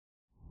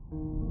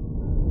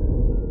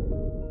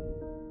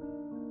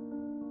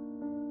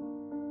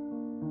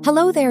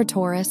Hello there,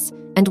 Taurus,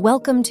 and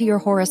welcome to your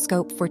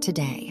horoscope for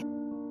today,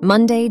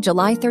 Monday,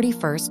 July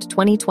 31st,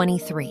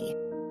 2023.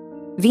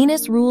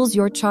 Venus rules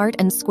your chart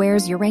and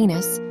squares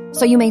Uranus,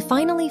 so you may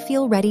finally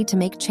feel ready to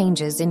make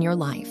changes in your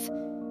life.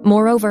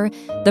 Moreover,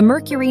 the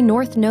Mercury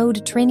North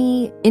Node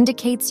Trini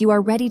indicates you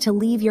are ready to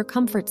leave your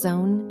comfort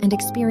zone and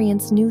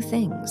experience new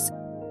things.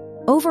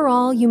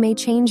 Overall, you may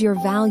change your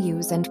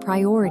values and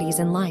priorities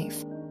in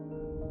life.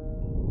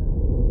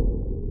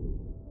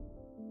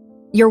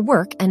 Your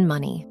work and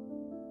money.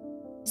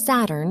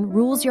 Saturn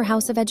rules your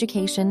house of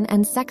education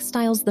and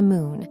sextiles the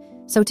moon,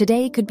 so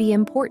today could be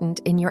important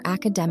in your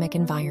academic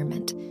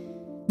environment.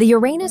 The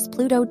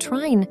Uranus-Pluto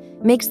trine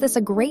makes this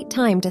a great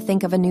time to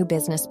think of a new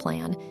business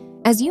plan,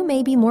 as you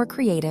may be more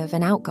creative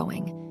and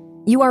outgoing.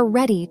 You are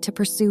ready to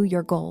pursue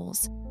your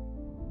goals.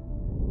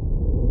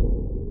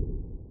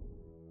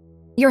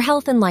 Your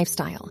health and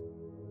lifestyle.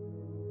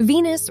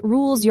 Venus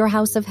rules your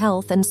house of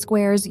health and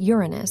squares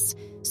Uranus,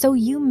 so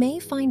you may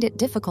find it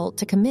difficult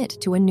to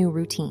commit to a new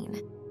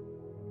routine.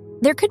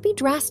 There could be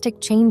drastic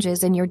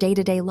changes in your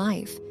day-to-day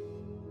life.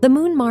 The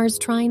Moon-Mars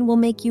trine will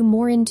make you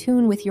more in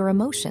tune with your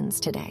emotions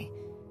today.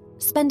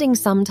 Spending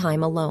some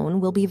time alone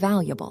will be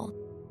valuable.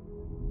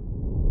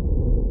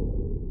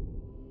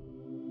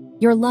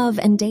 Your love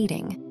and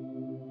dating.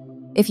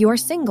 If you're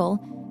single,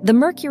 the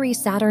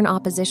Mercury-Saturn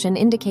opposition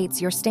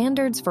indicates your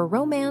standards for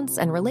romance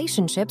and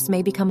relationships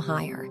may become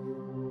higher.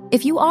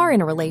 If you are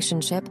in a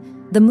relationship,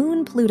 the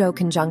Moon-Pluto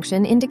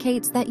conjunction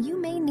indicates that you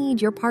may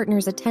need your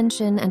partner's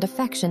attention and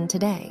affection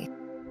today.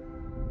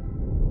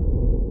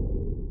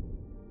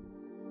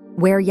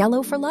 Wear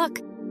yellow for luck.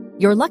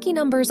 Your lucky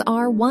numbers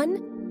are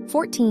 1,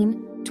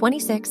 14,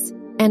 26,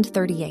 and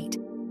 38.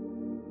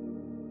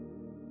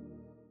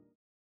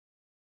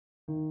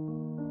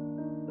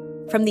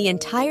 From the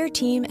entire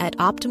team at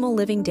Optimal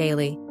Living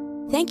Daily,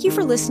 thank you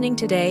for listening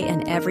today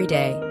and every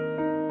day.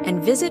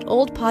 And visit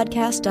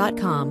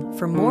oldpodcast.com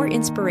for more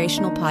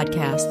inspirational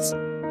podcasts.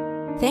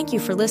 Thank you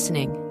for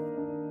listening.